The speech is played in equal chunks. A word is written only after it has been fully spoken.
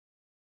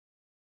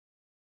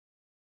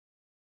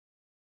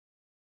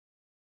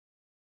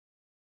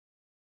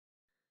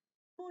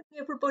Morning,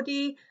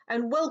 everybody,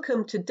 and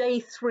welcome to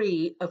day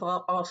 3 of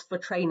our Ask for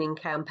Training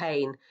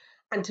campaign.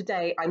 And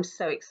today I'm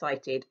so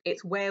excited.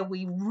 It's where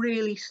we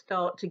really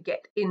start to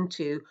get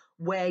into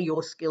where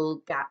your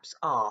skill gaps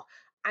are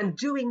and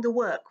doing the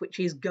work which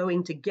is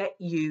going to get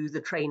you the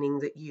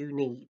training that you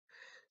need.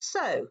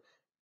 So,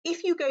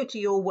 if you go to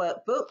your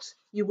workbooks,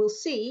 you will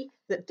see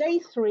that day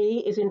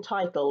 3 is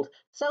entitled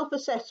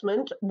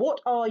Self-Assessment,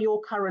 What Are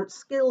Your Current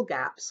Skill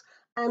Gaps?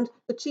 And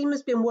the team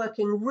has been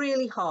working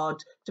really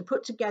hard to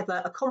put together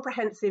a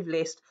comprehensive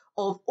list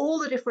of all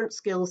the different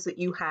skills that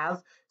you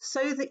have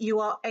so that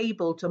you are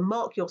able to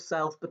mark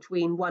yourself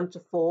between 1 to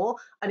 4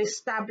 and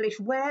establish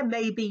where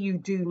maybe you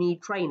do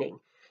need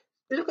training.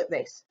 Look at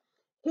this.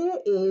 Here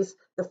is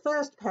the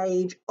first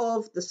page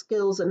of the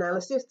skills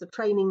analysis, the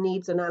training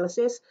needs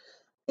analysis.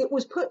 It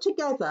was put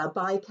together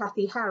by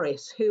Kathy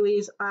Harris, who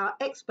is our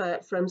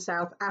expert from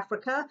South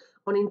Africa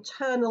on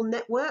internal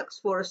networks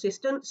for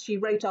assistants. She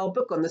wrote our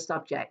book on the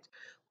subject,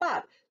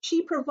 but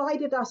she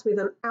provided us with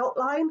an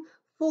outline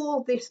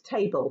for this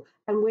table,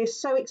 and we're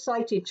so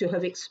excited to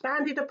have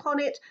expanded upon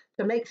it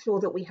to make sure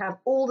that we have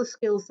all the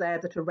skills there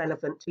that are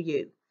relevant to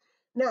you.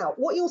 Now,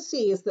 what you'll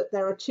see is that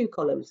there are 2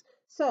 columns.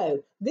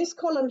 So this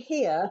column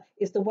here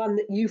is the one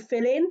that you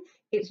fill in.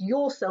 It's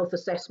your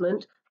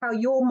self-assessment, how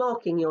you're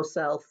marking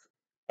yourself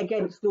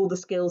against all the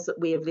skills that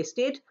we have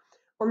listed.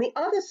 On the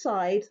other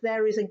side,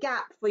 there is a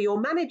gap for your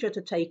manager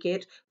to take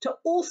it to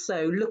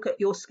also look at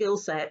your skill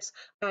sets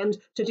and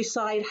to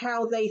decide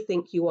how they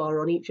think you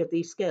are on each of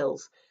these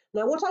skills.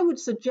 Now, what I would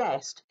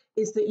suggest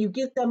is that you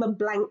give them a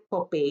blank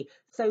copy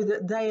so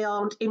that they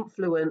aren't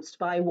influenced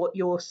by what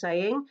you're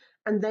saying,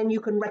 and then you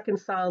can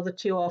reconcile the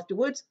 2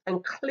 afterwards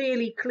and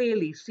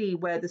clearly see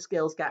where the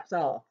skills gaps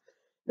are.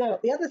 Now,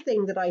 the other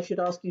thing that I should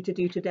ask you to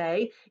do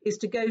today is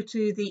to go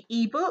to the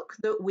ebook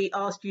that we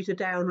asked you to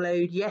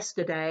download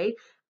yesterday.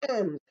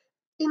 And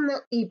in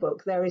that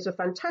ebook, there is a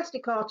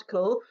fantastic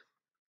article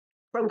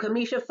from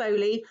Kamisha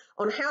Foley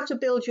on how to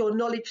build your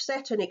knowledge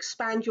set and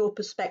expand your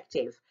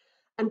perspective.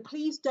 And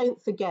please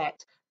don't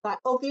forget that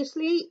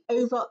obviously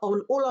over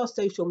on all our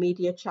social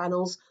media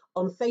channels,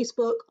 on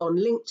Facebook, on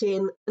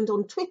LinkedIn, and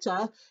on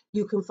Twitter,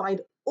 you can find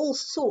all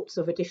sorts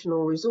of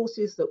additional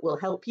resources that will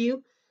help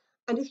you.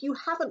 And if you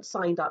haven't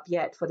signed up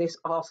yet for this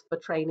Ask for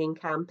Training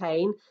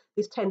campaign,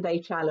 this 10-day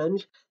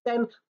challenge,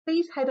 then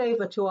please head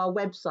over to our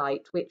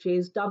website, which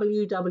is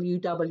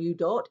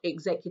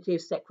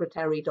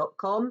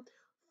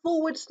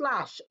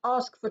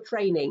www.executivesecretary.com/ask for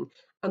training.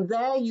 And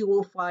there you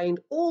will find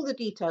all the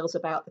details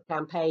about the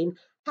campaign,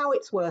 how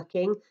it's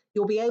working.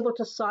 You'll be able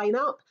to sign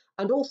up.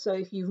 And also,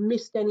 if you've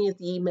missed any of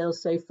the emails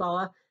so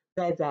far,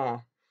 they're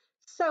there.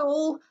 So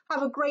all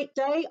have a great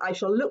day. I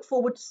shall look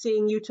forward to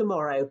seeing you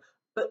tomorrow.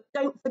 But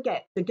don't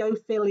forget to go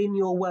fill in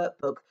your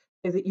workbook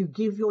so that you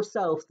give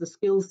yourself the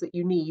skills that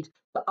you need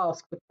to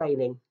ask for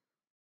training.